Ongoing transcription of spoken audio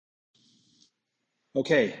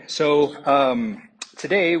Okay, so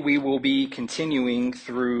today we will be continuing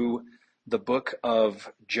through the book of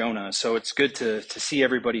Jonah. So it's good to see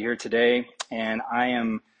everybody here today, and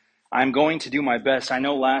I'm going to do my best. I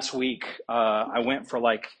know last week I went for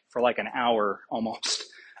like an hour almost.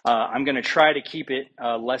 I'm going to try to keep it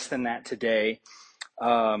less than that today.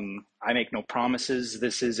 I make no promises.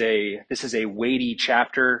 This is a weighty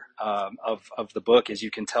chapter of the book, as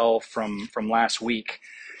you can tell from last week.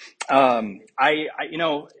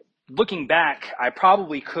 Looking back, I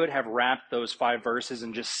probably could have wrapped those five verses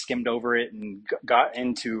and just skimmed over it and got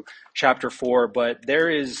into chapter four. But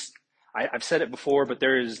I've said it before, but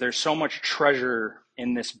there's so much treasure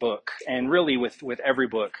in this book, and really with every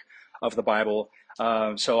book of the Bible.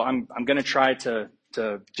 So I'm going to try to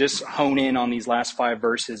just hone in on these last five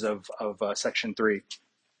verses of section three.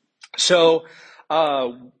 So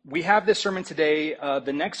we have this sermon today.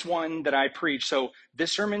 The next one that I preach, so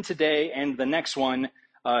this sermon today and the next one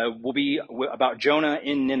will be about Jonah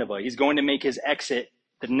in Nineveh. He's going to make his exit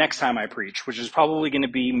the next time I preach, which is probably going to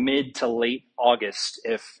be mid to late August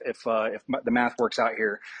if the math works out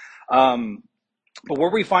here. But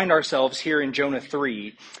where we find ourselves here in Jonah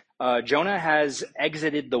 3, Jonah has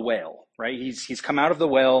exited the whale, right? He's come out of the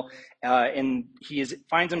whale, and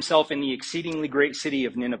finds himself in the exceedingly great city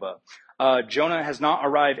of Nineveh. Jonah has not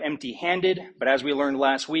arrived empty-handed, but as we learned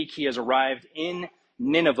last week, he has arrived in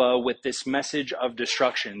Nineveh with this message of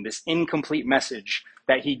destruction, this incomplete message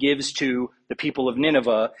that he gives to the people of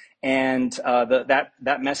Nineveh. And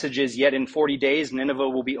that message is, yet in 40 days, Nineveh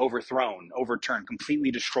will be overturned,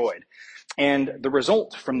 completely destroyed. And the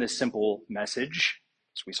result from this simple message,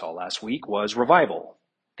 as we saw last week, was revival.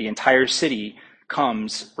 The entire city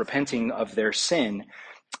comes repenting of their sin.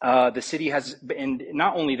 The city has, and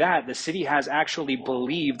not only that, the city has actually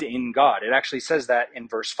believed in God. It actually says that in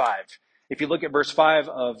verse 5. If you look at verse 5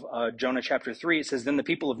 of Jonah chapter 3, it says, then the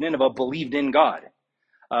people of Nineveh believed in God.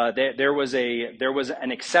 There was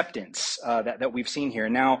an acceptance that we've seen here.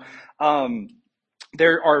 Now,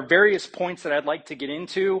 there are various points that I'd like to get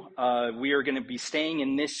into. We are going to be staying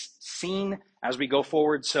in this scene as we go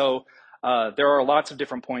forward. So there are lots of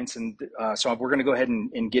different points, and so we're going to go ahead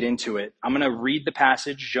and get into it. I'm going to read the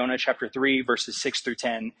passage, Jonah chapter 3, verses 6 through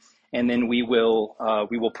 10, and then we will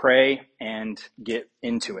pray and get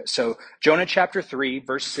into it. So Jonah chapter 3,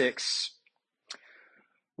 verse 6.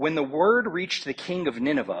 When the word reached the king of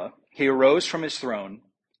Nineveh, he arose from his throne,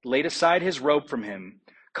 laid aside his robe from him,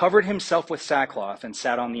 covered himself with sackcloth, and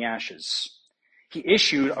sat on the ashes. He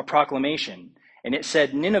issued a proclamation, and it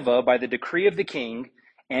said, Nineveh, by the decree of the king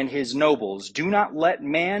and his nobles, do not let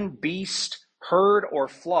man, beast, herd, or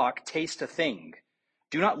flock taste a thing.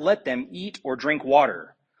 Do not let them eat or drink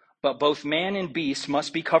water. But both man and beast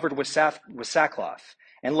must be covered with sackcloth,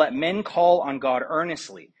 and let men call on God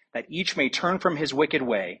earnestly, that each may turn from his wicked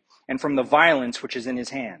way and from the violence which is in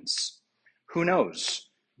his hands. Who knows?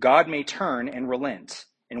 God may turn and relent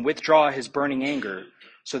and withdraw his burning anger,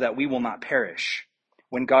 so that we will not perish.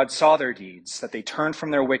 When God saw their deeds, that they turned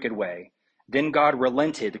from their wicked way, then God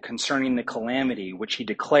relented concerning the calamity which he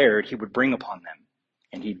declared he would bring upon them,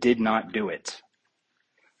 and he did not do it.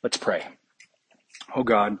 Let's pray. Oh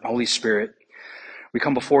God, Holy Spirit, we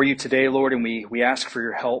come before you today, Lord, and we ask for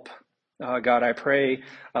your help. God, I pray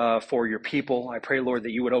for your people. I pray, Lord,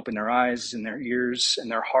 that you would open their eyes and their ears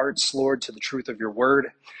and their hearts, Lord, to the truth of your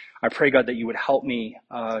word. I pray, God, that you would help me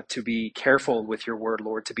to be careful with your word,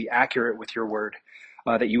 Lord, to be accurate with your word,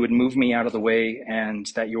 that you would move me out of the way, and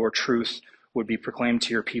that your truth would be proclaimed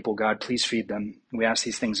to your people. God, please feed them. We ask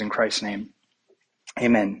these things in Christ's name.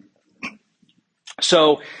 Amen.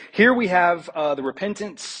 So here we have the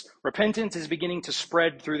repentance. Repentance is beginning to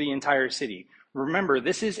spread through the entire city. Remember,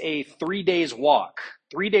 this is a 3 days walk.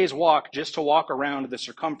 3 days walk just to walk around the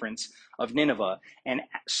circumference of Nineveh. And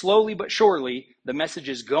slowly but surely, the message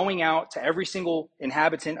is going out to every single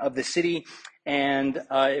inhabitant of the city. And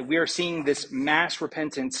we are seeing this mass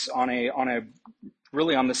repentance on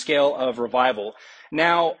the scale of revival.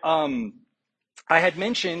 Now, I had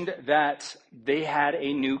mentioned that they had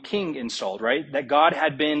a new king installed, right? That God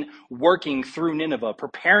had been working through Nineveh,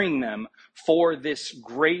 preparing them for this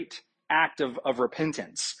great act of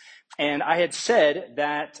repentance. And I had said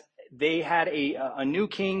that they had a new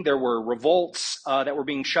king. There were revolts that were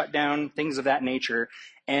being shut down, things of that nature.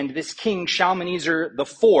 And this king, Shalmaneser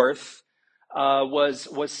IV,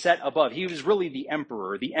 was set above. He was really the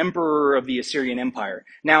emperor of the Assyrian Empire.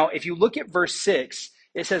 Now, if you look at verse 6,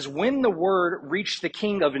 it says, when the word reached the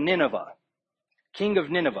king of Nineveh,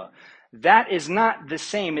 that is not the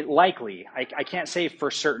same, likely. I can't say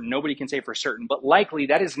for certain, nobody can say for certain, but likely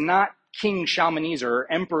that is not King Shalmaneser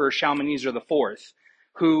or Emperor Shalmaneser IV.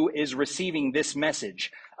 who is receiving this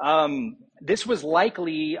message. This was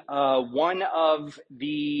likely one of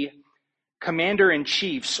the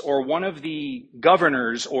commander-in-chiefs or one of the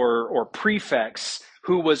governors or prefects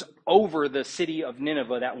who was over the city of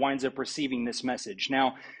Nineveh that winds up receiving this message.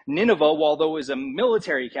 Now, Nineveh, although it was a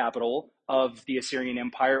military capital of the Assyrian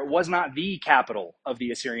Empire, it was not the capital of the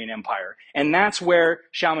Assyrian Empire. And that's where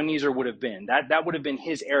Shalmaneser would have been. That would have been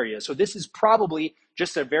his area. So this is probably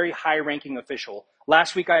just a very high-ranking official.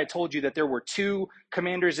 Last week I had told you that there were two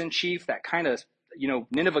commanders-in-chief that kind of,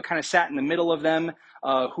 Nineveh kind of sat in the middle of them.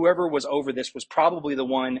 Whoever was over this was probably the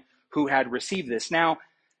one who had received this. Now,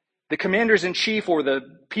 the commanders-in-chief or the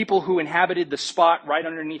people who inhabited the spot right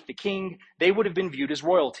underneath the king, they would have been viewed as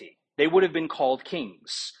royalty. They would have been called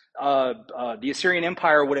kings. The Assyrian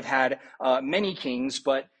Empire would have had many kings,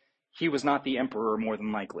 but he was not the emperor more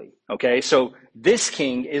than likely. Okay, so this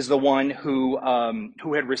king is the one who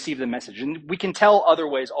had received the message. And we can tell other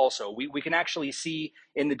ways also. We can actually see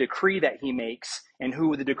in the decree that he makes and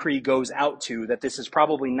who the decree goes out to that this is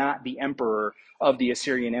probably not the emperor of the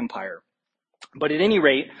Assyrian Empire. But at any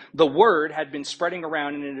rate, the word had been spreading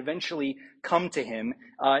around and it eventually come to him.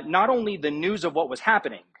 Not only the news of what was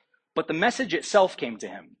happening, but the message itself came to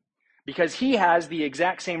him. Because he has the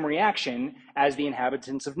exact same reaction as the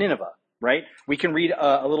inhabitants of Nineveh, right? We can read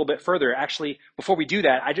a little bit further. Actually, before we do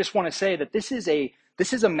that, I just want to say that this is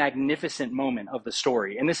a magnificent moment of the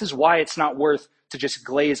story. And this is why it's not worth to just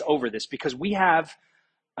glaze over this, because we have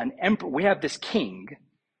this king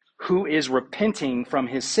who is repenting from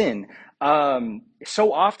his sin.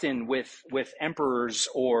 So often with emperors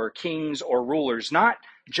or kings or rulers, not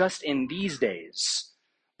just in these days,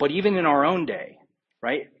 but even in our own day,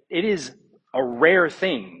 right? It is a rare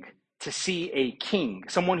thing to see a king,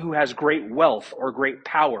 someone who has great wealth or great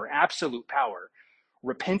power, absolute power,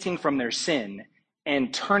 repenting from their sin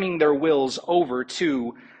and turning their wills over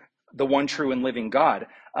to the one true and living God.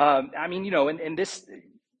 And this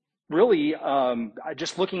really,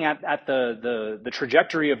 just looking at the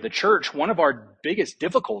trajectory of the church, one of our biggest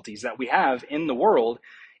difficulties that we have in the world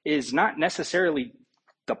is not necessarily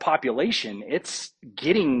the population, it's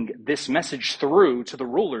getting this message through to the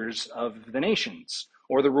rulers of the nations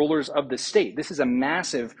or the rulers of the state. This is a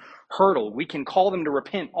massive hurdle. We can call them to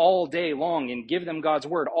repent all day long and give them God's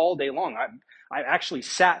word all day long. I actually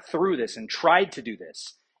sat through this and tried to do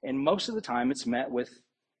this. And most of the time it's met with,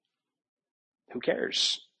 who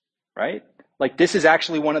cares, right? Like this is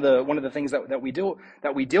actually one of the things that we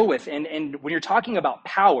deal with. And when you're talking about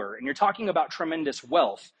power and you're talking about tremendous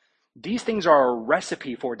wealth, these things are a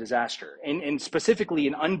recipe for disaster, and specifically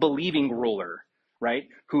an unbelieving ruler, right?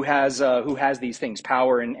 Who has these things,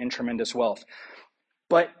 power and tremendous wealth.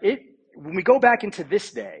 But when we go back into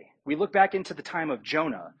this day, we look back into the time of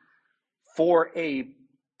Jonah, for a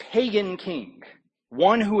pagan king,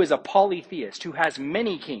 one who is a polytheist, who has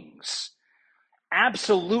many kings,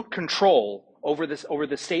 absolute control over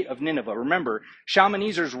the state of Nineveh. Remember,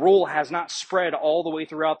 Shalmaneser's rule has not spread all the way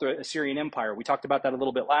throughout the Assyrian Empire. We talked about that a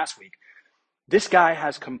little bit last week. This guy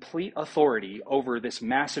has complete authority over this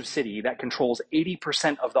massive city that controls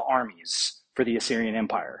 80% of the armies for the Assyrian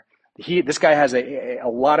Empire. This guy has a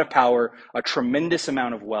lot of power, a tremendous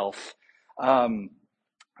amount of wealth.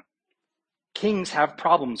 Kings have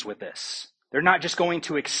problems with this. They're not just going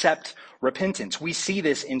to accept repentance. We see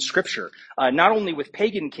this in Scripture, not only with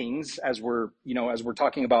pagan kings, as we're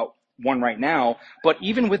talking about one right now, but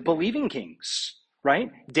even with believing kings,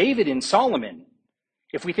 right? David and Solomon.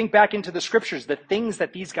 If we think back into the Scriptures, the things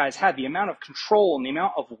that these guys had, the amount of control and the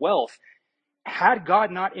amount of wealth, had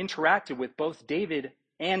God not interacted with both David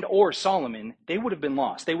and or Solomon, they would have been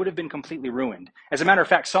lost. They would have been completely ruined. As a matter of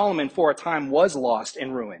fact, Solomon for a time was lost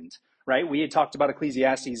and ruined. Right? We had talked about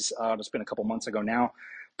Ecclesiastes, it's been a couple months ago now,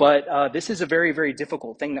 but this is a very, very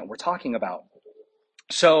difficult thing that we're talking about.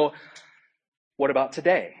 So what about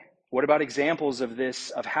today? What about examples of this,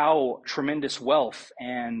 of how tremendous wealth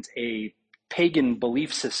and a pagan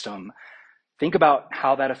belief system, think about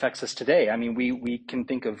how that affects us today. I mean, we can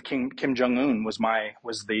think of Kim Jong-un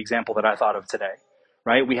was the example that I thought of today,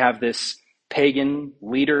 right? We have this pagan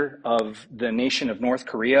leader of the nation of North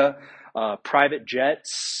Korea, private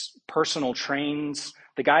jets, personal trains.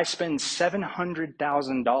 The guy spends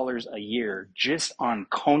 $700,000 a year just on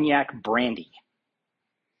cognac brandy.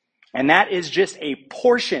 And that is just a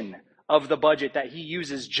portion of the budget that he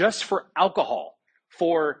uses just for alcohol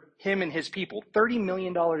for him and his people. $30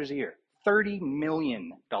 million a year. $30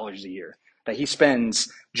 million a year that he spends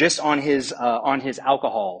just on his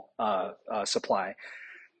alcohol supply.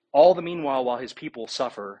 All the meanwhile while his people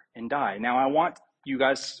suffer and die. Now, I want you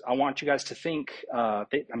guys, I want you guys to think,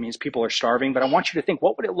 his people are starving, but I want you to think,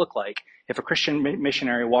 what would it look like if a Christian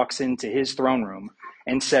missionary walks into his throne room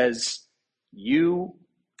and says,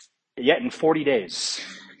 yet in 40 days,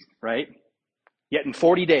 right? Yet in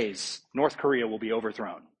 40 days, North Korea will be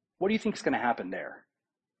overthrown. What do you think is going to happen there?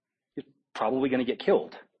 He's probably going to get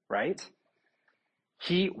killed, right?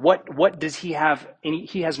 What does he have?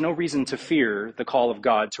 He has no reason to fear the call of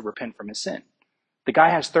God to repent from his sin. The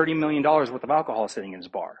guy has $30 million worth of alcohol sitting in his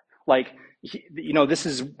bar. This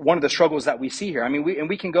is one of the struggles that we see here. I mean,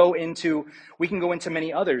 we can go into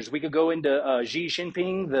many others. We could go into Xi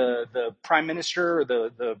Jinping, the prime minister,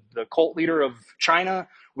 the cult leader of China.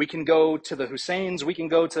 We can go to the Husseins. We can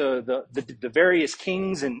go to the various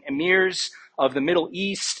kings and emirs of the Middle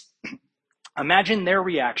East. Imagine their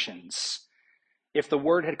reactions if the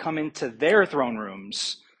word had come into their throne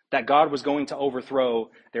rooms that God was going to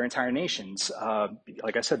overthrow their entire nations.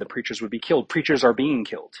 Like I said, the preachers would be killed. Preachers are being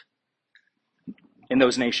killed in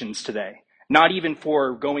those nations today. Not even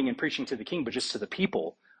for going and preaching to the king, but just to the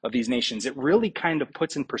people of these nations. It really kind of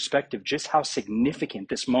puts in perspective just how significant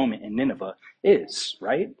this moment in Nineveh is,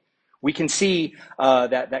 right? We can see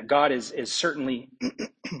that God is certainly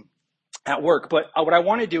at work. But what I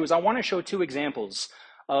want to do is I want to show two examples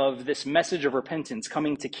of this message of repentance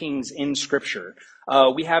coming to kings in Scripture.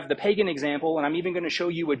 We have the pagan example, and I'm even going to show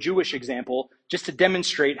you a Jewish example just to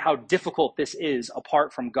demonstrate how difficult this is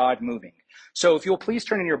apart from God moving. So if you'll please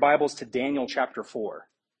turn in your Bibles to Daniel chapter 4.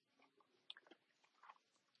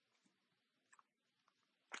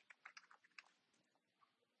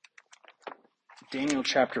 Daniel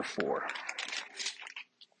chapter 4.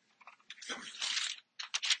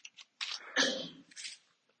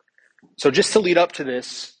 So just to lead up to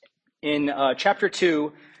this, in chapter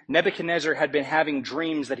 2, Nebuchadnezzar had been having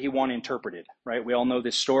dreams that he wanted interpreted, right? We all know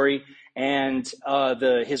this story. And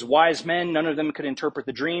his wise men, none of them could interpret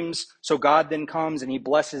the dreams. So God then comes and he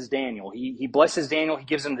blesses Daniel. He blesses Daniel. He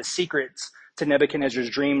gives him the secrets to Nebuchadnezzar's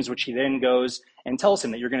dreams, which he then goes and tells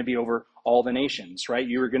him that you're going to be over all the nations, right?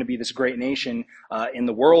 You are going to be this great nation in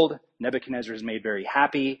the world. Nebuchadnezzar is made very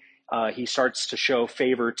happy. He starts to show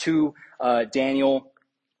favor to Daniel.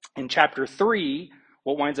 In chapter 3,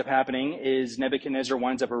 what winds up happening is Nebuchadnezzar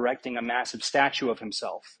winds up erecting a massive statue of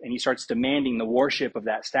himself, and he starts demanding the worship of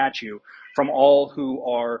that statue from all who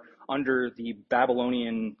are under the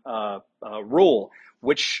Babylonian rule,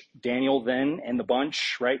 which Daniel then and the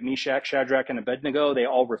bunch, right, Meshach, Shadrach, and Abednego, they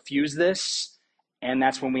all refuse this. And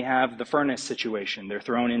that's when we have the furnace situation. They're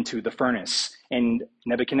thrown into the furnace. And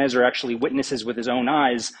Nebuchadnezzar actually witnesses with his own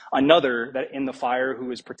eyes another that in the fire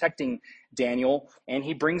who is protecting Daniel. And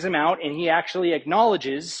he brings him out and he actually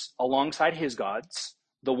acknowledges alongside his gods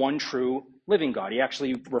the one true living God. He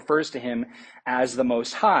actually refers to him as the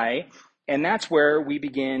Most High. And that's where we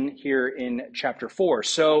begin here in chapter 4.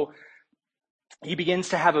 So he begins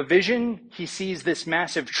to have a vision. He sees this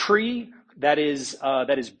massive tree that is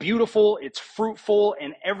beautiful, it's fruitful,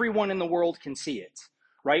 and everyone in the world can see it,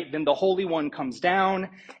 right? Then the Holy One comes down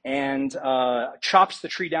and chops the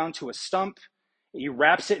tree down to a stump. He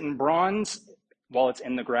wraps it in bronze while it's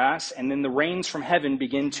in the grass, and then the rains from heaven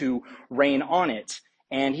begin to rain on it,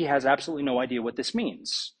 and he has absolutely no idea what this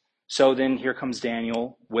means. So then here comes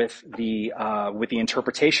Daniel with the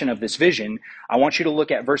interpretation of this vision. I want you to look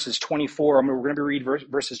at verses 24. We're going to read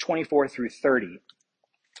verses 24 through 30.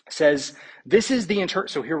 Says,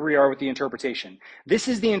 so here we are with the interpretation. This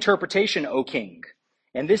is the interpretation, O king,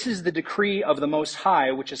 and this is the decree of the Most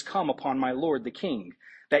High, which has come upon my lord the king,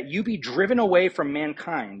 that you be driven away from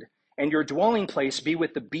mankind, and your dwelling place be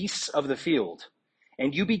with the beasts of the field,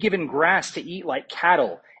 and you be given grass to eat like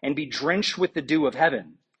cattle, and be drenched with the dew of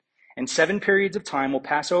heaven. And 7 periods of time will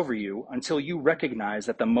pass over you until you recognize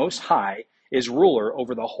that the Most High is ruler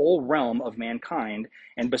over the whole realm of mankind,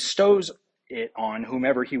 and bestows it on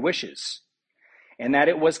whomever he wishes, and that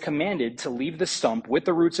it was commanded to leave the stump with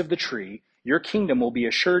the roots of the tree. Your kingdom will be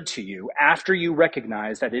assured to you after you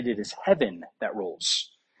recognize that it is heaven that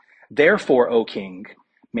rules. Therefore, O king,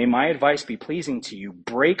 may my advice be pleasing to you.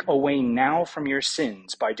 Break away now from your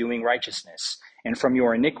sins by doing righteousness, and from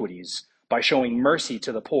your iniquities by showing mercy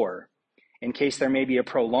to the poor, in case there may be a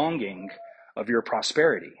prolonging of your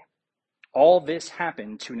prosperity. All this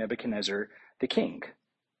happened to Nebuchadnezzar the king.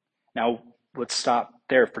 Now, let's stop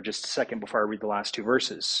there for just a second before I read the last 2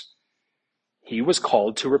 verses. He was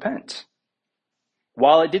called to repent.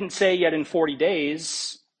 While it didn't say yet in 40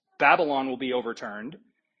 days, Babylon will be overturned,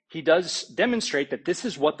 he does demonstrate that this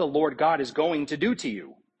is what the Lord God is going to do to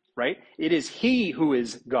you, right? It is he who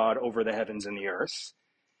is God over the heavens and the earth.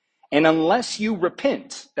 And unless you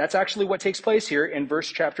repent, that's actually what takes place here in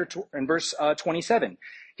verse 27.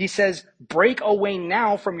 He says, break away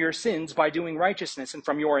now from your sins by doing righteousness and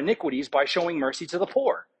from your iniquities by showing mercy to the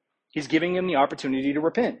poor. He's giving him the opportunity to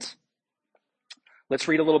repent. Let's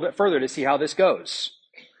read a little bit further to see how this goes.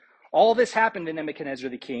 All this happened to Nebuchadnezzar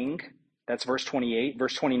the king. That's verse 28.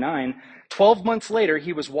 Verse 29, 12 months later,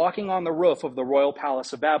 he was walking on the roof of the royal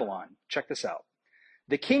palace of Babylon. Check this out.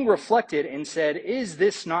 The king reflected and said, is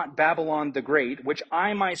this not Babylon the Great, which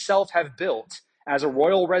I myself have built as a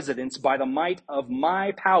royal residence by the might of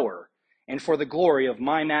my power and for the glory of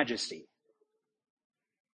my majesty?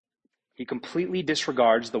 He completely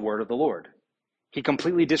disregards the word of the Lord. He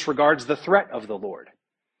completely disregards the threat of the Lord.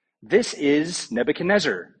 This is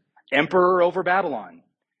Nebuchadnezzar, emperor over Babylon.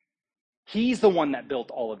 He's the one that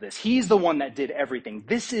built all of this. He's the one that did everything.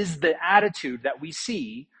 This is the attitude that we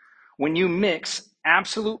see when you mix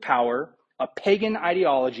absolute power, a pagan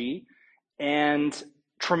ideology, and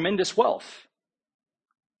tremendous wealth.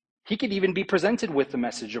 He could even be presented with the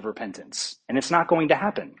message of repentance, and it's not going to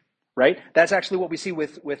happen, right? That's actually what we see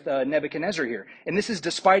with Nebuchadnezzar here. And this is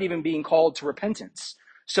despite even being called to repentance.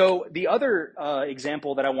 So the other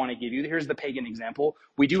example that I want to give you, here's the pagan example.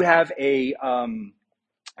 We do have a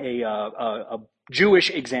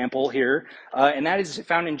Jewish example here, and that is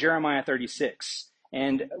found in Jeremiah 36.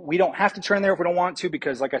 And we don't have to turn there if we don't want to,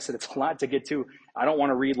 because like I said, it's a lot to get to. I don't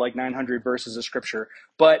want to read like 900 verses of scripture,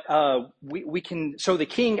 but we can. So the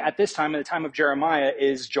king at this time, at the time of Jeremiah,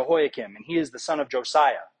 is Jehoiakim, and he is the son of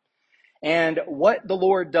Josiah. And what the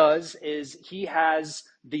Lord does is he has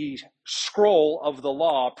the scroll of the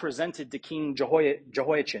law presented to King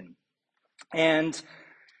Jehoiachin. And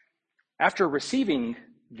after receiving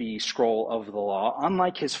the scroll of the law,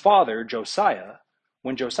 unlike his father, Josiah,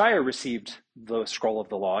 when Josiah received the scroll of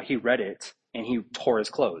the law, he read it and he tore his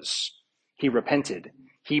clothes. He repented.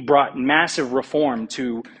 He brought massive reform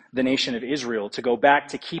to the nation of Israel to go back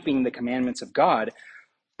to keeping the commandments of God.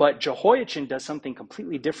 But Jehoiachin does something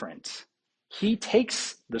completely different. He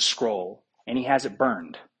takes the scroll and he has it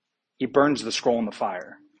burned. He burns the scroll in the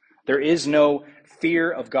fire. There is no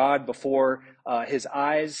fear of God before his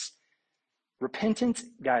eyes. Repentance,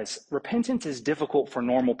 guys, repentance is difficult for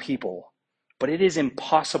normal people, but it is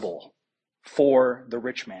impossible for the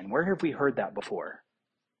rich man. Where have we heard that before?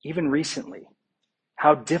 Even recently,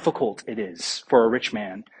 how difficult it is for a rich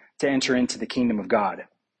man to enter into the kingdom of God.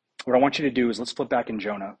 What I want you to do is let's flip back in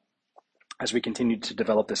Jonah as we continue to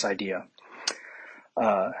develop this idea.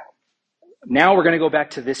 Now we're going to go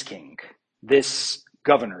back to this king, this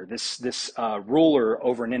governor, this ruler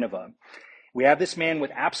over Nineveh. We have this man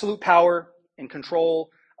with absolute power and control.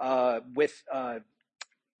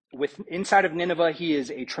 With inside of Nineveh, he is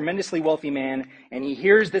a tremendously wealthy man, and he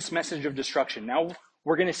hears this message of destruction. Now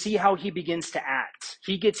we're going to see how he begins to act.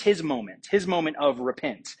 He gets his moment of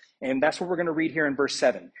repent, and that's what we're going to read here in verse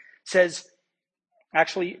 7. It says,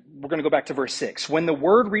 actually, we're going to go back to verse 6. When the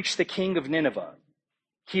word reached the king of Nineveh,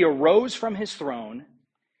 he arose from his throne,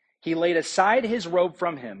 he laid aside his robe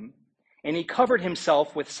from him, and he covered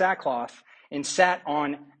himself with sackcloth and sat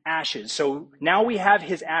on ashes. So now we have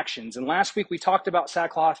his actions. And last week we talked about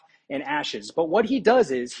sackcloth and ashes. But what he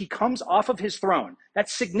does is he comes off of his throne.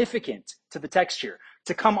 That's significant to the text here.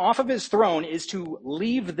 To come off of his throne is to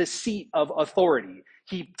leave the seat of authority.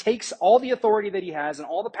 He takes all the authority that he has and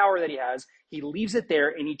all the power that he has, he leaves it there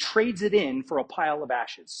and he trades it in for a pile of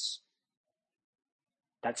ashes.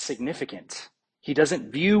 That's significant. He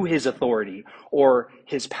doesn't view his authority or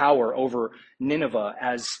his power over Nineveh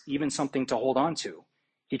as even something to hold on to.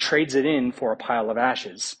 He trades it in for a pile of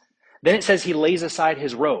ashes. Then it says he lays aside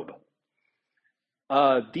his robe.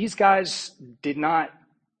 These guys did not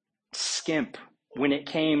skimp when it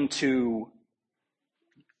came to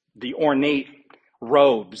the ornate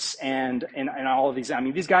robes and all of these. I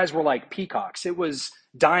mean, these guys were like peacocks. It was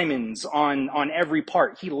diamonds on every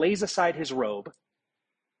part. He lays aside his robe,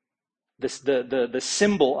 the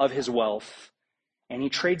symbol of his wealth, and he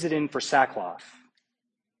trades it in for sackcloth.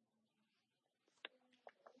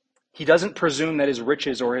 He doesn't presume that his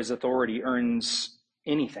riches or his authority earns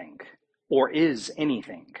anything or is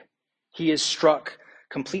anything. He is struck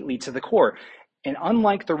completely to the core. And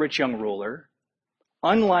unlike the rich young ruler,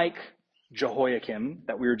 unlike Jehoiakim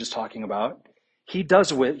that we were just talking about, he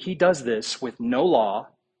does this with no law.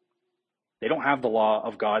 They don't have the law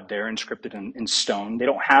of God there inscripted in stone. They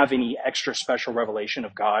don't have any extra special revelation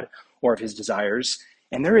of God or of his desires.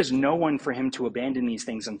 And there is no one for him to abandon these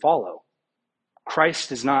things and follow.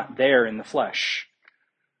 Christ is not there in the flesh,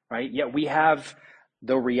 right? Yet we have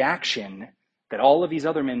the reaction that all of these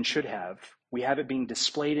other men should have. We have it being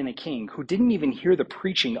displayed in a king who didn't even hear the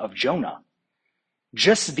preaching of Jonah.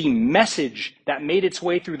 Just the message that made its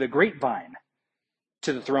way through the grapevine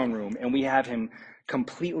to the throne room, and we have him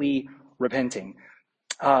completely repenting.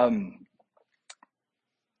 But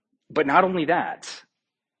not only that,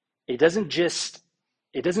 it doesn't just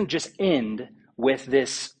end with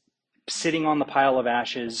this sitting on the pile of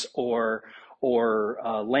ashes or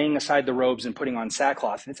laying aside the robes and putting on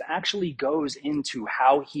sackcloth. It actually goes into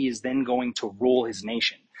how he is then going to rule his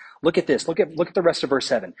nation. Look at this. Look at the rest of verse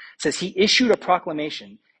 7. It says, he issued a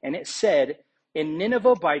proclamation, and it said, in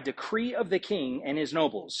Nineveh, by decree of the king and his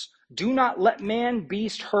nobles, do not let man,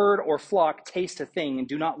 beast, herd, or flock taste a thing, and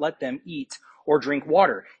do not let them eat or drink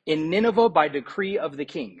water. In Nineveh, by decree of the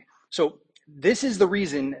king. So this is the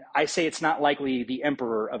reason I say it's not likely the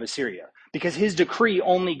emperor of Assyria, because his decree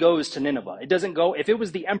only goes to Nineveh. It doesn't go, if it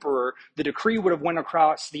was the emperor, the decree would have went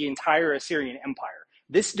across the entire Assyrian empire.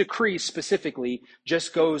 This decree specifically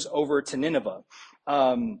just goes over to Nineveh.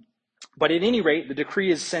 But at any rate, the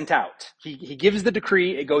decree is sent out. He gives the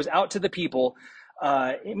decree, it goes out to the people.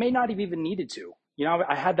 It may not have even needed to. You know,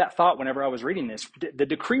 I had that thought whenever I was reading this. The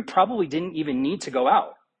decree probably didn't even need to go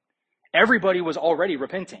out. Everybody was already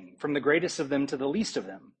repenting, from the greatest of them to the least of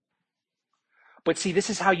them. But see, this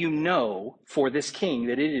is how you know for this king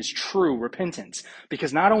that it is true repentance,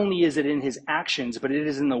 because not only is it in his actions, but it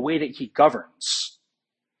is in the way that he governs.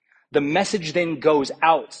 The message then goes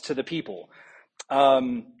out to the people.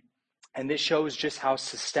 And this shows just how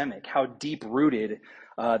systemic, how deep-rooted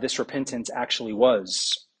this repentance actually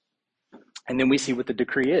was. And then we see what the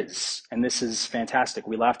decree is. And this is fantastic.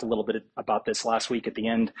 We laughed a little bit about this last week at the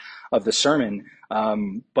end of the sermon.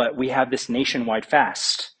 But we have this nationwide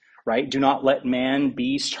fast, right? Do not let man,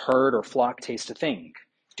 beast, herd, or flock taste a thing.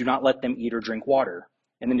 Do not let them eat or drink water.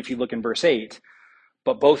 And then if you look in verse 8,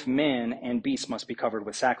 but both men and beasts must be covered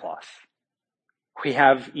with sackcloth. We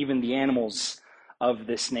have even the animals of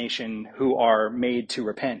this nation who are made to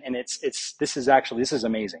repent. And this is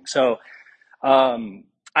amazing. So,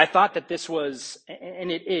 I thought that this was, and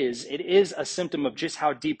it is a symptom of just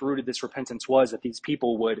how deep rooted this repentance was, that these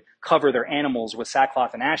people would cover their animals with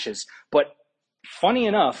sackcloth and ashes. But funny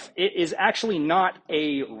enough, it is actually not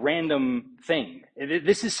a random thing.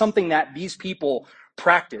 This is something that these people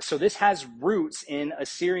practice. So this has roots in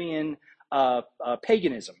Assyrian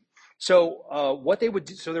paganism. So what they would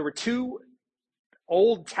do, so there were two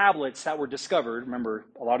old tablets that were discovered. Remember,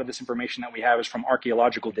 a lot of this information that we have is from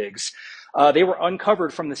archaeological digs. They were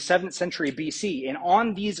uncovered from the 7th century BC. And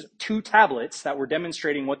on these two tablets that were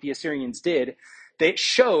demonstrating what the Assyrians did, they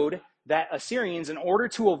showed that Assyrians, in order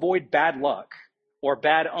to avoid bad luck or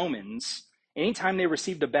bad omens, anytime they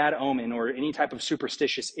received a bad omen or any type of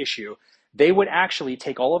superstitious issue, they would actually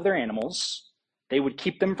take all of their animals, they would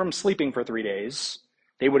keep them from sleeping for 3 days,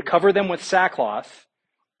 they would cover them with sackcloth,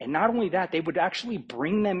 and not only that, they would actually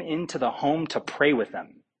bring them into the home to pray with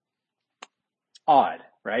them. Odd,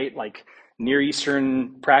 right? Like Near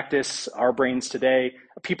Eastern practice, our brains today,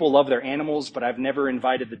 people love their animals, but I've never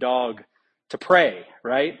invited the dog to pray,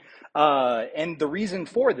 right? And the reason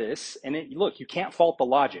for this, look, you can't fault the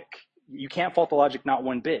logic. You can't fault the logic, not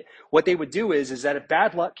one bit. What they would do is that if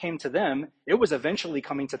bad luck came to them, it was eventually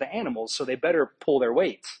coming to the animals, so they better pull their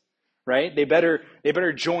weight. Right? They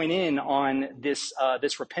better join in on this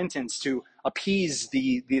repentance to appease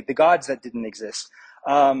the gods that didn't exist.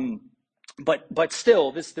 But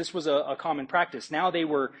still, this was a common practice. Now they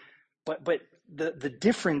were, but the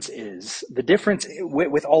difference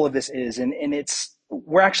with all of this is, and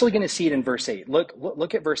we're actually going to see it in verse 8.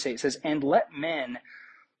 Look at verse 8. It says, and let men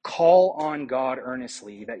call on God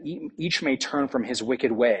earnestly, that each may turn from his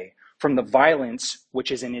wicked way, from the violence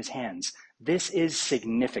which is in his hands. This is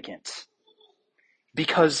significant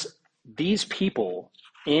because these people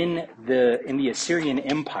in the Assyrian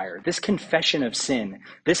Empire, this confession of sin,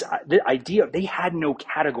 the idea, they had no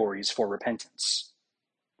categories for repentance.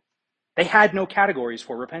 They had no categories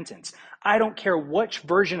for repentance. I don't care which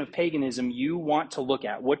version of paganism you want to look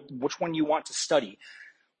at, which one you want to study.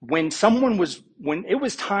 When it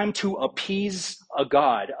was time to appease a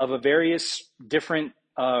god of a various different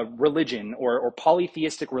religion or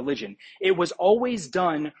polytheistic religion, it was always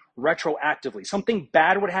done retroactively. Something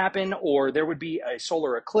bad would happen, or there would be a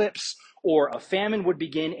solar eclipse, or a famine would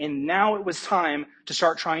begin, and now it was time to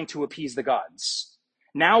start trying to appease the gods.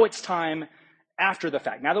 Now it's time after the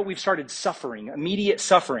fact. Now that we've started suffering, immediate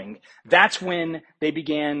suffering, that's when they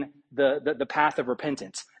began the path of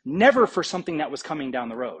repentance. Never for something that was coming down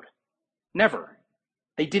the road. Never.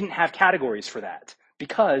 They didn't have categories for that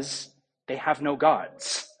because they have no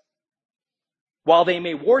gods. While they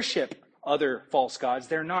may worship other false gods,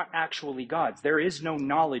 they're not actually gods. There is no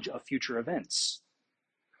knowledge of future events.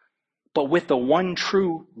 But with the one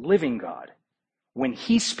true living God, when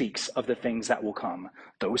he speaks of the things that will come,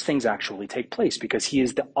 those things actually take place because he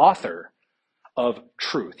is the author of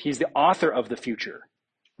truth. He's the author of the future,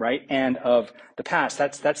 right? And of the past.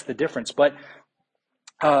 That's the difference. But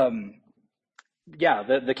yeah,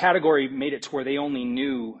 the category made it to where they only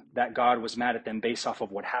knew that God was mad at them based off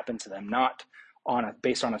of what happened to them, not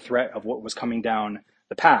based on a threat of what was coming down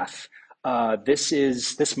the path.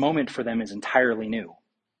 This moment for them is entirely new.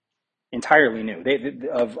 Entirely new.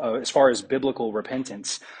 As far as biblical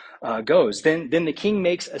repentance goes. Then the king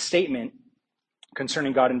makes a statement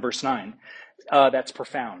concerning God in verse 9. That's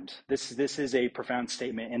profound. This is a profound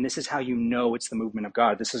statement, and this is how you know it's the movement of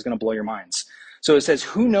God. This is going to blow your minds. So it says,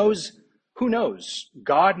 who knows? Who knows?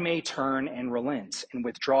 God may turn and relent and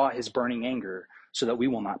withdraw his burning anger so that we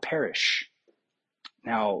will not perish.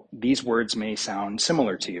 Now, these words may sound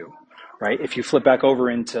similar to you, right? If you flip back over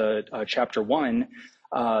into chapter 1,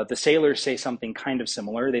 the sailors say something kind of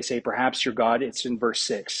similar. They say, perhaps your God, it's in verse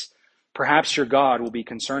 6, perhaps your God will be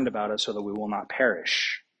concerned about us so that we will not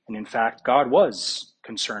perish. And in fact, God was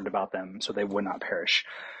concerned about them so they would not perish.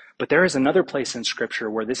 But there is another place in Scripture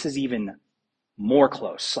where this is even more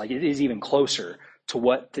close, like it is even closer to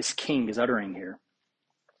what this king is uttering here.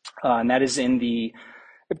 And that is in the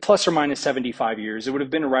plus or minus 75 years. It would have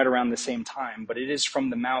been right around the same time, but it is from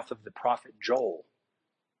the mouth of the prophet Joel.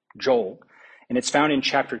 And it's found in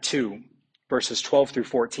chapter 2, verses 12 through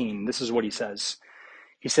 14. This is what he says.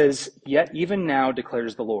 He says, "Yet even now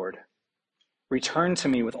declares the Lord, return to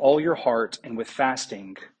me with all your heart and with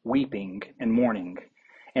fasting, weeping, and mourning,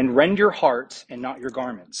 and rend your heart and not your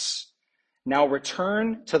garments. Now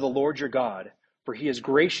return to the Lord your God, for he is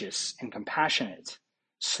gracious and compassionate,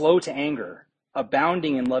 slow to anger,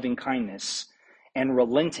 abounding in loving kindness, and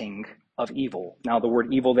relenting of evil." Now the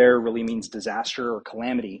word evil there really means disaster or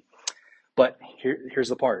calamity. But here's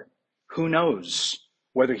the part. Who knows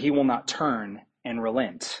whether he will not turn and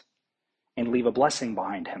relent and leave a blessing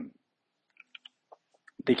behind him?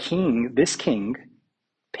 This king,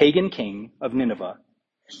 pagan king of Nineveh,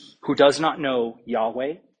 who does not know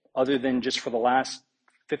Yahweh, other than just for the last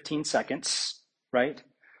 15 seconds, right?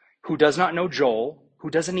 Who does not know Joel, who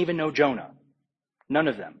doesn't even know Jonah, none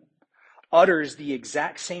of them, utters the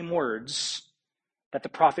exact same words that the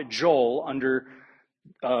prophet Joel, under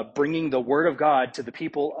bringing the word of God to the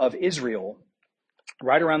people of Israel,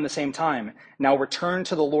 right around the same time. Now return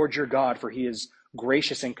to the Lord your God, for he is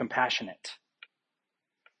gracious and compassionate.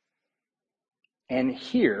 And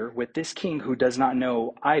here, with this king who does not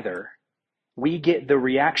know either, we get the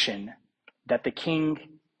reaction that the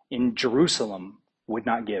king in Jerusalem would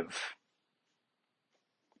not give.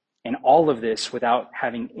 And all of this without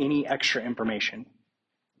having any extra information.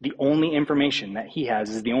 The only information that he has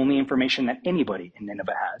is the only information that anybody in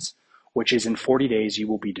Nineveh has, which is in 40 days you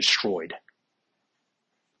will be destroyed.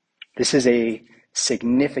 This is a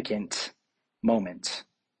significant moment.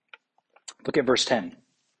 Look at verse 10. It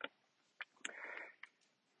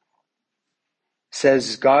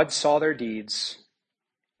says, God saw their deeds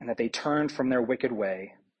and that they turned from their wicked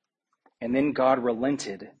way. And then God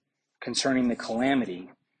relented concerning the calamity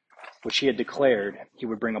which he had declared he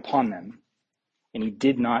would bring upon them. And he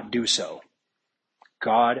did not do so.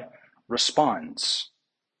 God responds.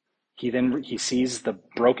 He sees the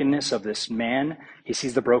brokenness of this man. He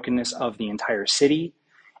sees the brokenness of the entire city,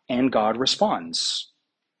 and God responds.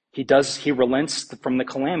 He relents from the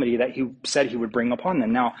calamity that he said he would bring upon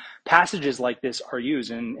them. Now, passages like this are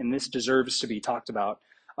used, and this deserves to be talked about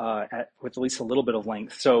with at least a little bit of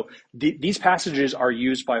length. So these passages are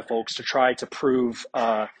used by folks to try to prove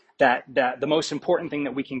that the most important thing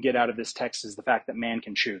that we can get out of this text is the fact that man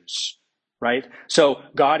can choose, right? So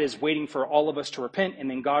God is waiting for all of us to repent, and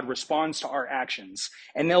then God responds to our actions.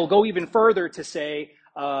 And they'll go even further to say,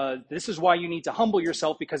 this is why you need to humble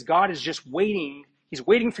yourself, because God is just waiting. He's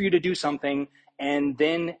waiting for you to do something, and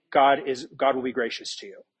then God will be gracious to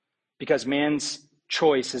you, because man's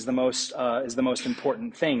choice is the most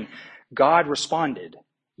important thing. God responded.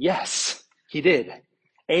 Yes, he did.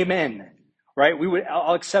 Amen. Right?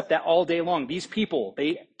 I'll accept that all day long. These people,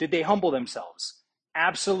 did they humble themselves?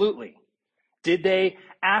 Absolutely. Did they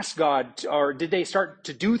ask God, or did they start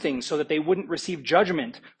to do things so that they wouldn't receive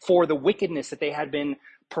judgment for the wickedness that they had been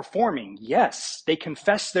performing? Yes, they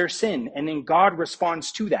confess their sin, and then God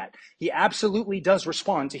responds to that. He absolutely does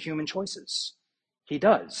respond to human choices. He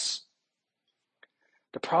does.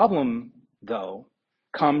 The problem, though,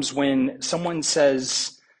 comes when someone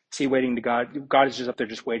says, see, waiting to God. God is just up there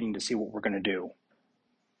just waiting to see what we're going to do.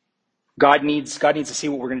 God needs to see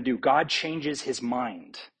what we're going to do. God changes his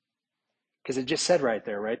mind. Because it just said right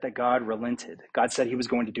there, right, that God relented. God said he was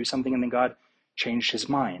going to do something, and then God changed his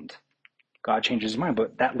mind. God changes his mind,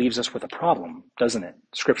 but that leaves us with a problem, doesn't it,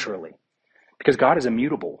 scripturally? Because God is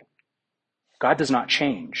immutable. God does not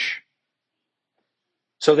change.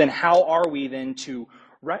 So then how are we then to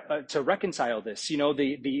reconcile this?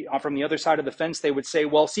 From the other side of the fence, they would say,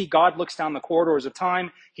 well, see, God looks down the corridors of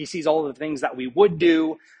time. He sees all of the things that we would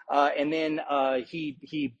do. And then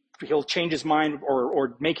he'll change his mind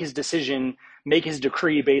or make his decision, make his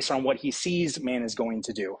decree based on what he sees man is going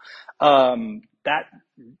to do. That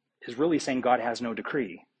is really saying God has no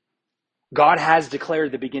decree. God has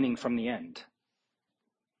declared the beginning from the end.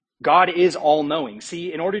 God is all-knowing.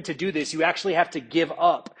 See, in order to do this, you actually have to give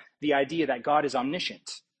up the idea that God is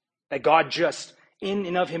omniscient, that God just, in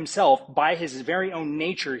and of himself, by his very own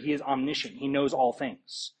nature, he is omniscient. He knows all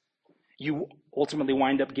things. You ultimately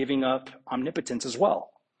wind up giving up omnipotence as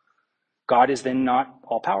well. God is then not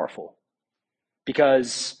all-powerful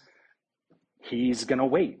because he's going to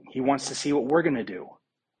wait. He wants to see what we're going to do,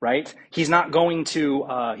 right? He's not going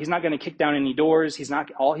to kick down any doors.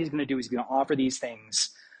 All he's going to do is going to offer these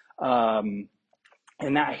things.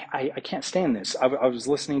 And I can't stand this. I was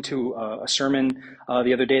listening to a sermon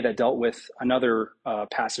the other day that dealt with another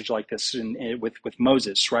passage like this with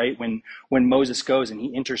Moses, right? When Moses goes and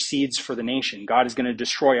he intercedes for the nation, God is going to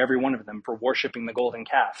destroy every one of them for worshiping the golden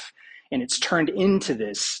calf. And it's turned into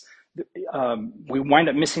this. We wind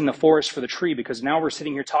up missing the forest for the tree because now we're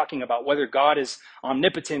sitting here talking about whether God is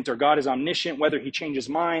omnipotent or God is omniscient, whether he changes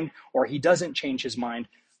mind or he doesn't change his mind.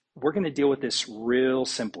 We're going to deal with this real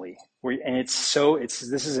simply. This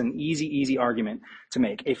is an easy argument to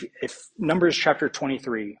make. If Numbers chapter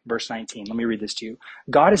 23, verse 19, let me read this to you.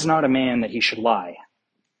 God is not a man that he should lie,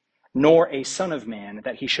 nor a son of man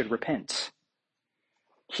that he should repent.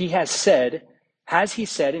 Has he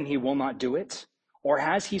said and he will not do it? Or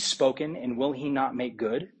has he spoken and will he not make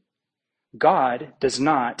good? God does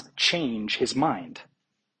not change his mind.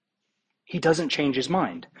 He doesn't change his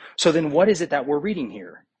mind. So then what is it that we're reading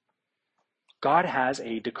here? God has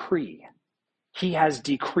a decree. He has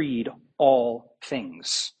decreed all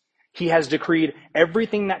things. He has decreed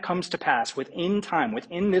everything that comes to pass within time,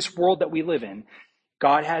 within this world that we live in.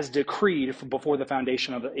 God has decreed before the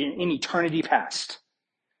foundation in eternity past.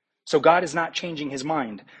 So God is not changing his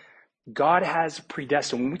mind. God has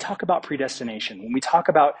predestined. When we talk about predestination, when we talk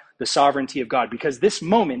about the sovereignty of God, because this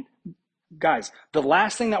moment, guys, the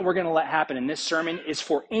last thing that we're going to let happen in this sermon is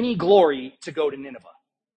for any glory to go to Nineveh.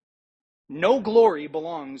 No glory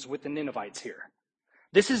belongs with the Ninevites here.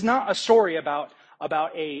 This is not a story about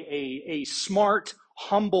a smart,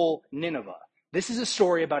 humble Nineveh. This is a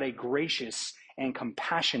story about a gracious and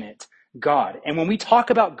compassionate God. And when we talk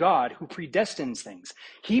about God who predestines things,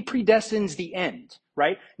 he predestines the end,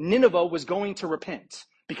 right? Nineveh was going to repent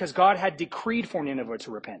because God had decreed for Nineveh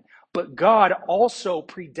to repent. But God also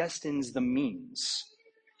predestines the means.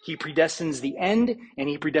 He predestines the end and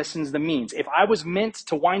he predestines the means. If I was meant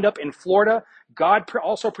to wind up in Florida, God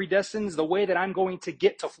also predestines the way that I'm going to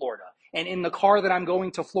get to Florida and in the car that I'm going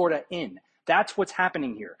to Florida in. That's what's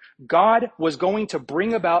happening here. God was going to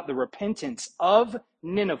bring about the repentance of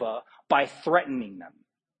Nineveh by threatening them.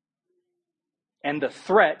 And the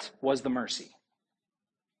threat was the mercy.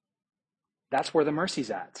 That's where the mercy's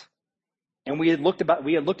at. And we had looked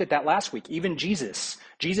at that last week. Even Jesus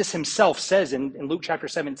himself says in Luke chapter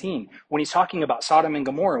 17, when he's talking about Sodom and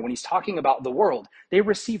Gomorrah, when he's talking about the world, they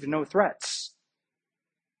received no threats.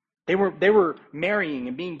 They were marrying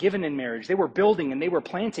and being given in marriage. They were building and they were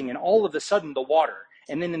planting, and all of a sudden the water.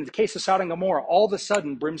 And then in the case of Sodom and Gomorrah, all of a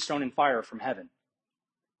sudden brimstone and fire from heaven.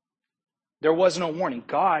 There was no warning.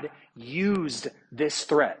 God used this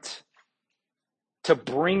threat to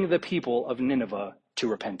bring the people of Nineveh to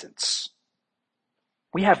repentance.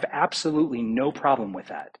 We have absolutely no problem with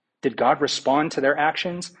that. Did God respond to their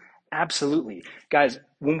actions? Absolutely. Guys,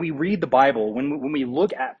 when we read the Bible, when we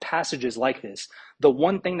look at passages like this, the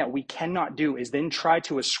one thing that we cannot do is then try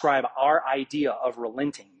to ascribe our idea of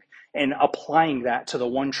relenting and applying that to the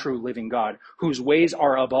one true living God, whose ways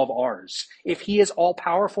are above ours. If he is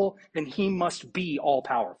all-powerful, then he must be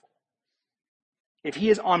all-powerful. If he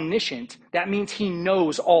is omniscient, that means he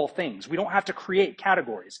knows all things. We don't have to create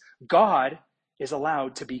categories. God is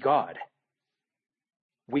allowed to be God.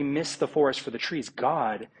 We miss the forest for the trees.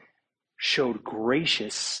 God showed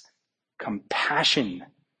gracious compassion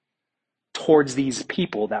towards these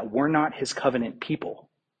people that were not his covenant people.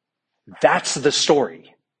 That's the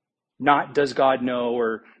story. Not does God know,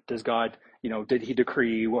 or does God, did he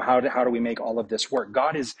decree? Well, how do we make all of this work?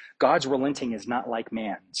 God's relenting is not like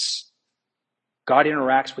man's. God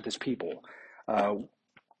interacts with his people. The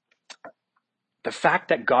fact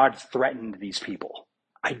that God threatened these people,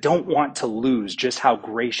 I don't want to lose just how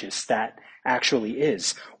gracious that actually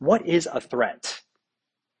is. What is a threat?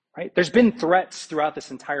 Right? There's been threats throughout this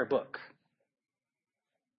entire book.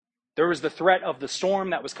 There was the threat of the storm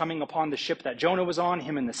that was coming upon the ship that Jonah was on,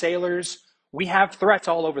 him and the sailors. We have threats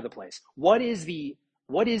all over the place. What is the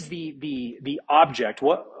object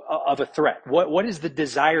of a threat? What is the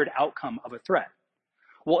desired outcome of a threat?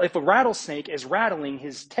 Well, if a rattlesnake is rattling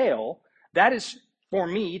his tail, that is for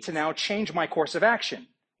me to now change my course of action.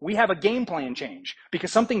 We have a game plan change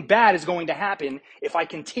because something bad is going to happen if I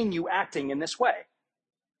continue acting in this way.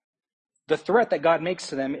 The threat that God makes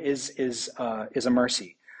to them is a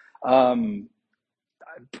mercy,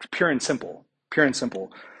 pure and simple.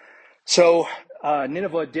 So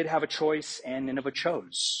Nineveh did have a choice, and Nineveh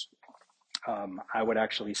chose. I would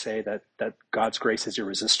actually say that God's grace is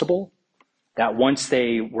irresistible. That once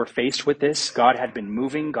they were faced with this, God had been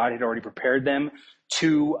moving. God had already prepared them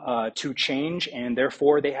to change, and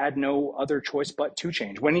therefore they had no other choice but to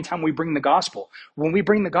change. Anytime we bring the gospel,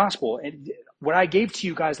 what I gave to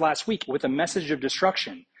you guys last week with a message of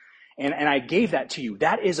destruction, and I gave that to you,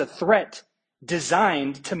 that is a threat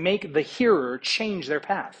designed to make the hearer change their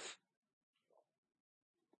path.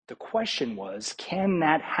 The question was, can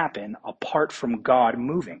that happen apart from God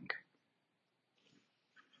moving?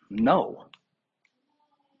 No.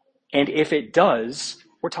 And if it does,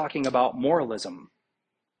 we're talking about moralism.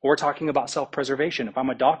 We're talking about self-preservation. If I'm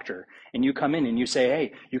a doctor and you come in and you say,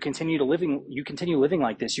 hey, you continue living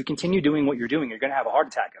like this, you continue doing what you're doing, you're going to have a heart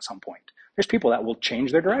attack at some point. There's people that will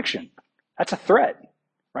change their direction. That's a threat,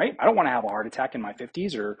 right? I don't want to have a heart attack in my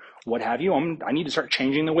 50s or what have you. I need to start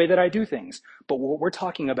changing the way that I do things. But what we're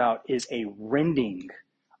talking about is a rending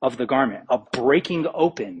of the garment, a breaking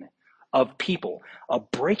open of people, a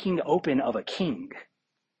breaking open of a king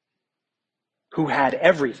who had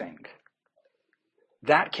everything.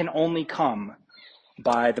 That can only come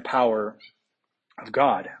by the power of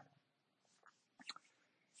God.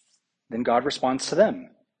 Then God responds to them.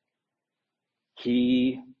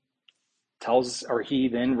 He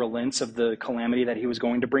then relents of the calamity that he was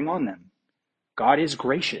going to bring on them. God is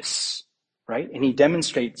gracious, right? And he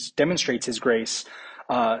demonstrates his grace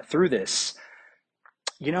through this.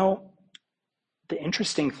 The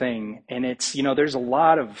interesting thing, and it's, there's a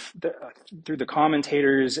lot of, through the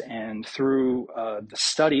commentators and through the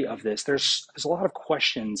study of this, there's a lot of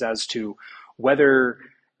questions as to whether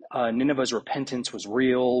Nineveh's repentance was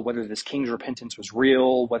real, whether this king's repentance was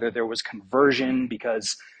real, whether there was conversion,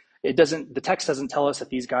 because the text doesn't tell us that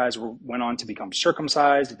these guys went on to become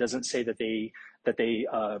circumcised. It doesn't say that they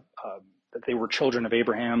were children of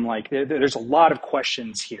Abraham. Like there's a lot of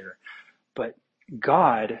questions here, but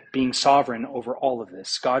God being sovereign over all of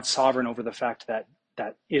this, God's sovereign over the fact that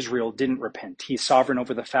Israel didn't repent. He's sovereign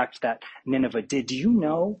over the fact that Nineveh did. Do you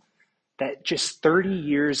know that just 30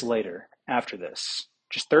 years after this,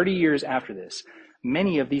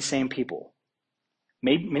 many of these same people's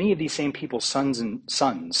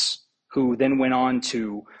sons who then went on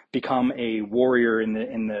to become a warrior in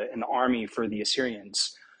the army for the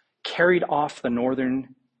Assyrians, carried off the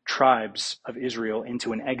northern tribes of Israel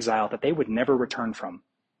into an exile that they would never return from.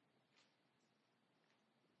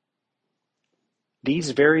 These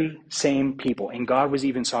very same people, and God was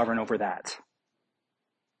even sovereign over that.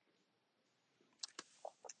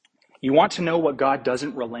 You want to know what God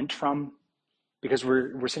doesn't relent from? Because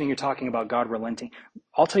we're sitting here talking about God relenting.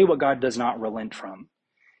 I'll tell you what God does not relent from.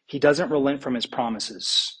 He doesn't relent from his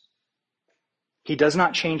promises. He does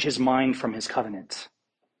not change his mind from his covenant.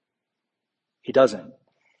 He doesn't.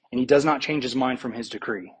 And he does not change his mind from his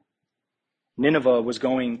decree. Nineveh was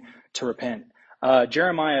going to repent.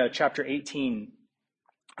 Jeremiah chapter 18,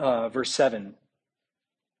 verse 7.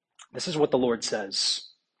 This is what the Lord says.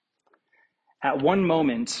 At one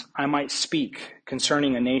moment I might speak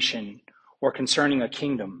concerning a nation or concerning a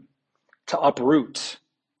kingdom, to uproot,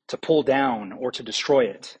 to pull down, or to destroy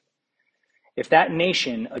it. If that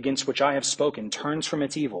nation against which I have spoken turns from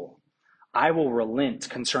its evil, I will relent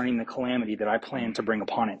concerning the calamity that I plan to bring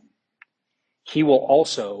upon it. He will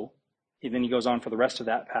also, and then he goes on for the rest of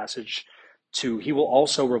that passage, he will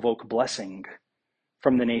also revoke blessing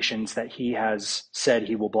from the nations that he has said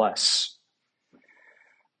he will bless.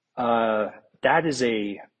 That is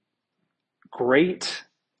a great,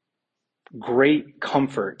 great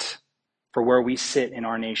comfort for where we sit in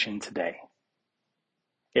our nation today.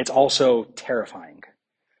 It's also terrifying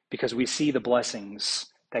because we see the blessings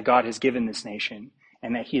that God has given this nation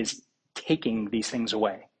and that he is taking these things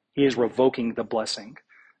away. He is revoking the blessing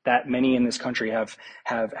that many in this country have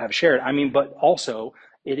shared. But also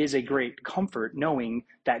it is a great comfort knowing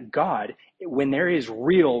that God, when there is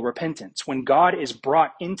real repentance, when God is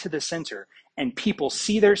brought into the center and people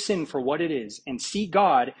see their sin for what it is and see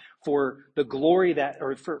God for the glory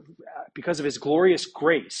because of his glorious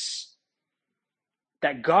grace,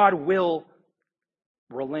 that God will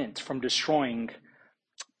relent from destroying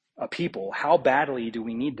a people. How badly do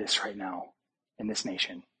we need this right now in this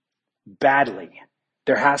nation? Badly.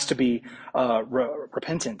 There has to be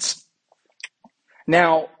repentance.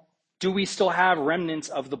 Now, do we still have remnants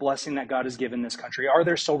of the blessing that God has given this country? Are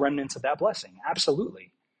there still remnants of that blessing?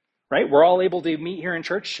 Absolutely. Right? We're all able to meet here in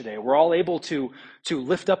church today. We're all able to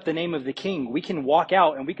lift up the name of the King. We can walk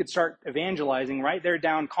out and we could start evangelizing right there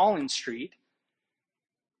down Collins Street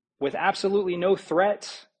with absolutely no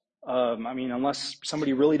threat. Unless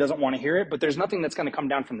somebody really doesn't want to hear it, but there's nothing that's going to come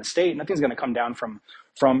down from the state. Nothing's going to come down from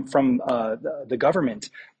the government.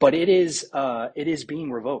 But it is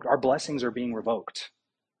being revoked. Our blessings are being revoked.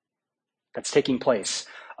 That's taking place.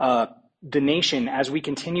 The nation, as we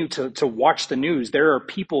continue to watch the news, there are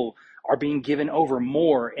people are being given over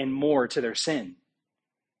more and more to their sin.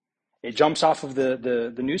 It jumps off of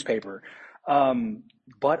the newspaper.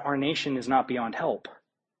 But our nation is not beyond help.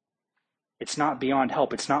 It's not beyond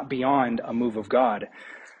help. It's not beyond a move of God.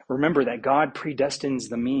 Remember that God predestines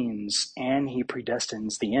the means and he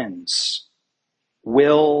predestines the ends.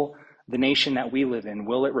 Will the nation that we live in,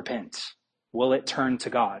 will it repent? Will it turn to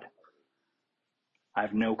God? I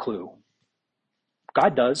have no clue.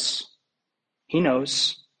 God does. He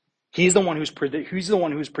knows. He's the one who's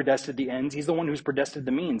predestined the ends. He's the one who's predestined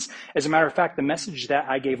the means. As a matter of fact, the message that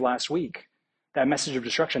I gave last week, that message of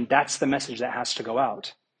destruction, that's the message that has to go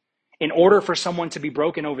out. In order for someone to be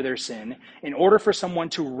broken over their sin, in order for someone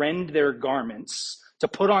to rend their garments, to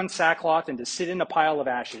put on sackcloth and to sit in a pile of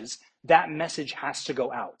ashes, that message has to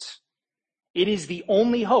go out. It is the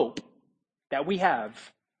only hope that we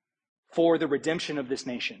have for the redemption of this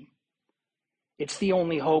nation. It's the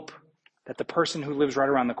only hope that the person who lives right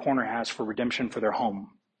around the corner has for redemption for their home,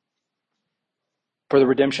 for the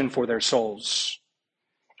redemption for their souls.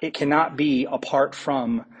 It cannot be apart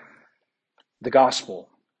from the gospel.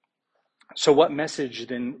 So what message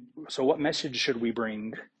should we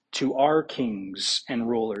bring to our kings and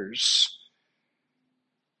rulers?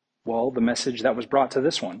 Well, the message that was brought to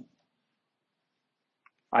this one.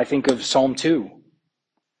 I think of Psalm 2.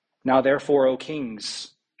 Now therefore, O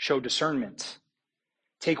kings, show discernment.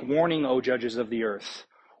 Take warning, O judges of the earth.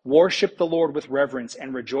 Worship the Lord with reverence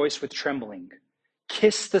and rejoice with trembling.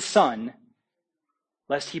 Kiss the Son,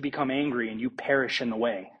 lest he become angry and you perish in the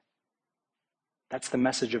way. That's the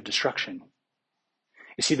message of destruction.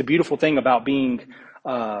 You see, the beautiful thing about being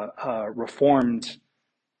Reformed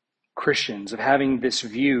Christians, of having this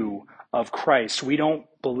view of Christ, we don't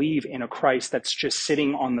believe in a Christ that's just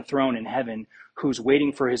sitting on the throne in heaven, who's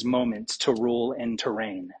waiting for his moment to rule and to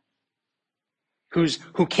reign,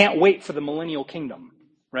 who can't wait for the millennial kingdom,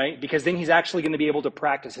 right? Because then he's actually going to be able to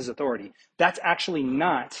practice his authority. That's actually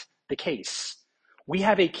not the case. We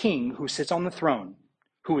have a king who sits on the throne,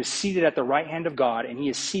 who is seated at the right hand of God, and he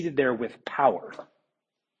is seated there with power.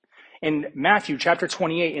 In Matthew chapter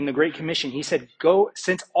 28, in the Great Commission, he said, "Go,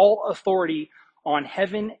 since all authority on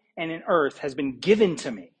heaven and in earth has been given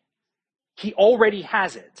to me." He already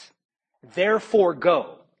has it. Therefore,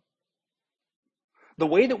 go. The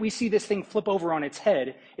way that we see this thing flip over on its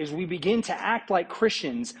head is we begin to act like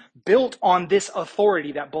Christians built on this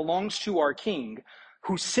authority that belongs to our king,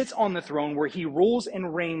 who sits on the throne where he rules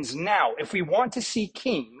and reigns now. If we want to see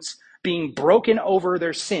kings being broken over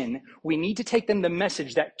their sin, we need to take them the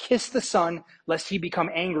message that kiss the Son, lest he become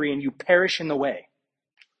angry and you perish in the way.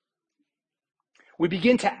 We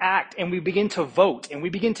begin to act and we begin to vote and we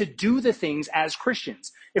begin to do the things as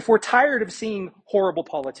Christians. If we're tired of seeing horrible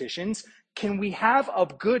politicians, can we have a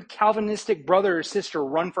good Calvinistic brother or sister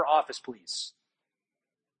run for office, please?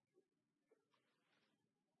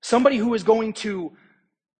 Somebody who is going to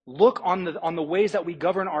look on the ways that we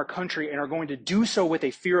govern our country and are going to do so with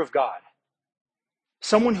a fear of God.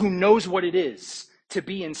 Someone who knows what it is to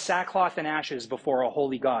be in sackcloth and ashes before a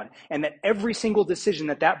holy God, and that every single decision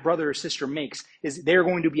that that brother or sister makes is they're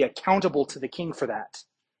going to be accountable to the king for that,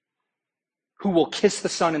 who will kiss the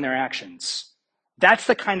Son in their actions. That's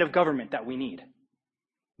the kind of government that we need.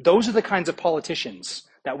 Those are the kinds of politicians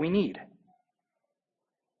that we need.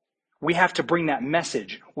 We have to bring that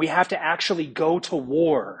message. We have to actually go to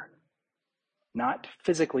war, not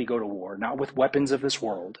physically go to war, not with weapons of this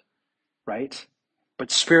world, right? But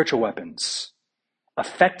spiritual weapons,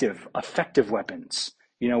 effective weapons.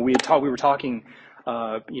 We were talking,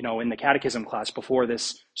 in the catechism class before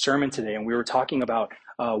this sermon today, and we were talking about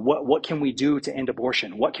what can we do to end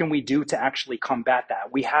abortion? What can we do to actually combat that?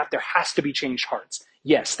 There has to be changed hearts.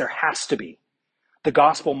 Yes, there has to be. The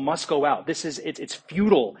gospel must go out. It's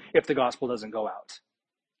futile if the gospel doesn't go out.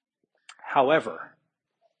 However,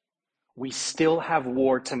 we still have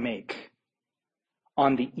war to make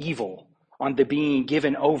on the evil, on the being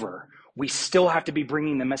given over. We still have to be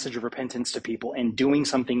bringing the message of repentance to people and doing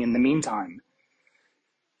something in the meantime.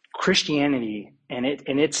 Christianity,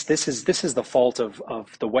 this is the fault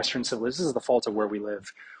of the Western civilization. This is the fault of where we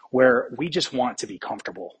live, where we just want to be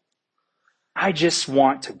comfortable. I just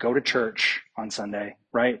want to go to church on Sunday,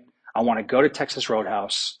 right? I want to go to Texas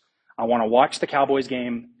Roadhouse. I want to watch the Cowboys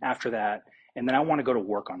game after that, and then I want to go to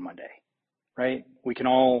work on Monday, right? We can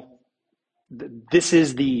all. This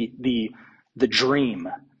is the dream,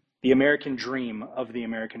 the American dream of the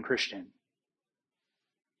American Christian.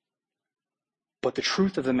 But the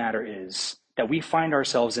truth of the matter is that we find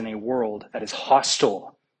ourselves in a world that is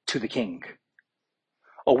hostile to the King,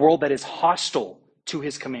 a world that is hostile to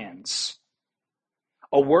his commands,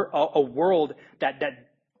 a world that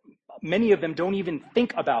many of them don't even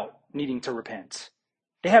think about needing to repent.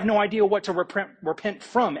 They have no idea what to repent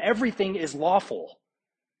from. Everything is lawful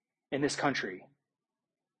in this country.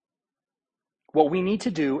 What we need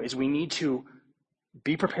to do is we need to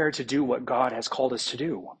be prepared to do what God has called us to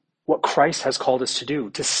do, what Christ has called us to do,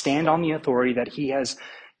 to stand on the authority that he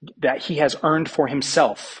has earned for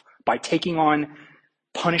himself by taking on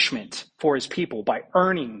punishment for his people, by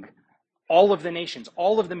earning all of the nations.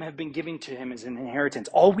 All of them have been given to him as an inheritance.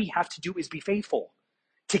 All we have to do is be faithful,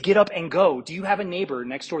 to get up and go. Do you have a neighbor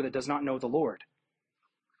next door that does not know the Lord?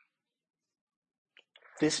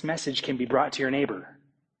 This message can be brought to your neighbor.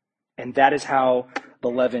 And that is how the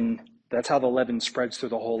leaven spreads through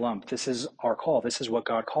the whole lump. This is our call. This is what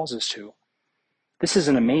God calls us to. This is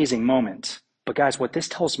an amazing moment. But guys, what this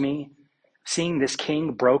tells me, seeing this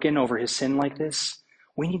king broken over his sin like this,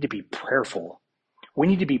 we need to be prayerful. We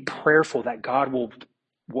need to be prayerful that God will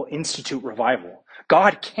institute revival.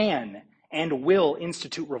 God can and will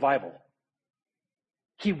institute revival.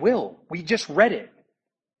 He will. We just read it.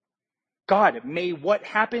 God, may what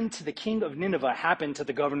happened to the king of Nineveh happen to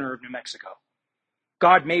the governor of New Mexico.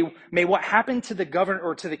 God, may what happened to the governor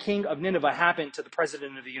or to the king of Nineveh happen to the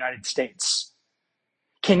president of the United States.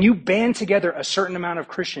 Can you band together a certain amount of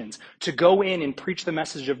Christians to go in and preach the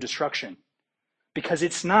message of destruction? Because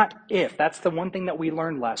it's not if. That's the one thing that we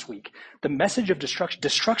learned last week. The message of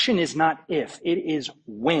destruction is not if, it is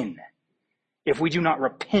when. If we do not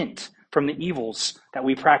repent from the evils that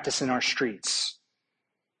we practice in our streets.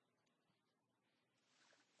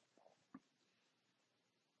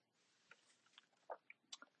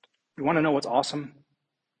 You want to know what's awesome?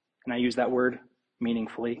 And I use that word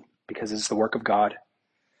meaningfully because it's the work of God.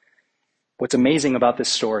 What's amazing about this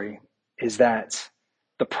story is that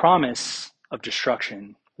the promise of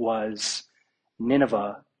destruction was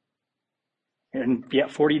Nineveh. In yet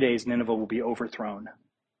 40 days, Nineveh will be overthrown.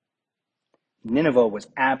 Nineveh was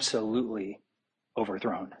absolutely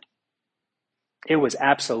overthrown. It was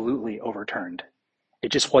absolutely overturned.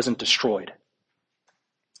 It just wasn't destroyed.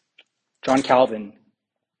 John Calvin,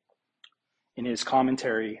 in his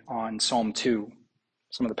commentary on Psalm 2,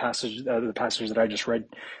 some of the passages that I just read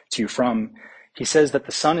to you from, he says that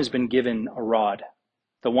the Son has been given a rod.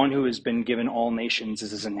 The one who has been given all nations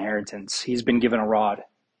is his inheritance. He's been given a rod.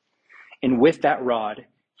 And with that rod,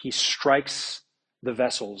 he strikes the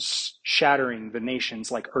vessels, shattering the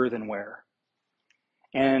nations like earthenware.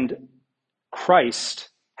 And Christ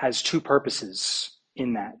has two purposes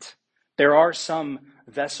in that. There are some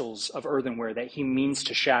vessels of earthenware that he means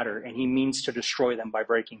to shatter, and he means to destroy them by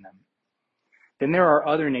breaking them. Then there are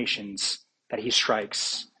other nations that he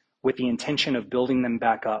strikes with the intention of building them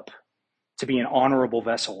back up to be an honorable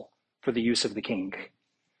vessel for the use of the king.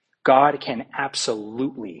 God can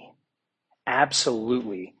absolutely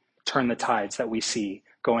turn the tides that we see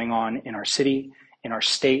going on in our city, in our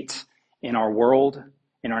state, in our world,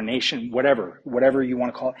 in our nation, whatever you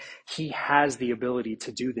want to call it. He has the ability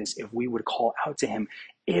to do this if we would call out to him.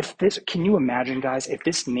 Can you imagine, guys, if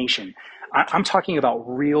this nation, I'm talking about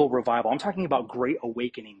real revival. I'm talking about great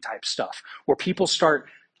awakening type stuff where people start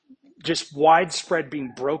just widespread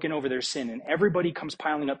being broken over their sin and everybody comes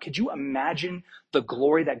piling up. Could you imagine the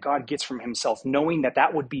glory that God gets from himself, knowing that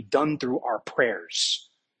that would be done through our prayers?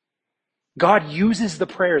 God uses the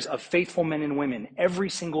prayers of faithful men and women every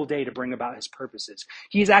single day to bring about his purposes.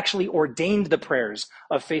 He's actually ordained the prayers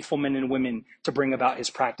of faithful men and women to bring about his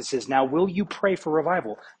practices. Now, will you pray for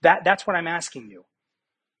revival? That's what I'm asking you.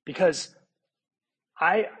 Because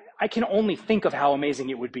I can only think of how amazing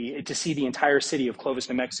it would be to see the entire city of Clovis,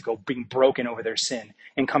 New Mexico being broken over their sin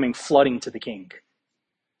and coming flooding to the king.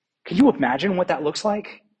 Can you imagine what that looks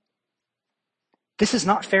like? This is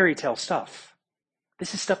not fairy tale stuff.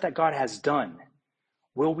 This is stuff that God has done.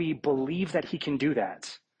 Will we believe that he can do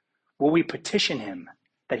that? Will we petition him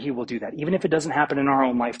that he will do that, even if it doesn't happen in our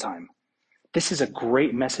own lifetime? This is a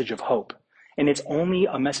great message of hope. And it's only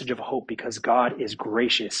a message of hope because God is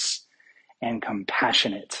gracious and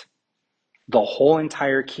compassionate. The whole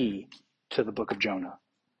entire key to the book of Jonah.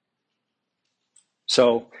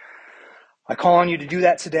 So I call on you to do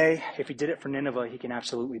that today. If he did it for Nineveh, he can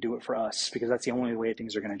absolutely do it for us, because that's the only way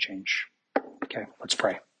things are going to change. Okay, let's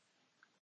pray.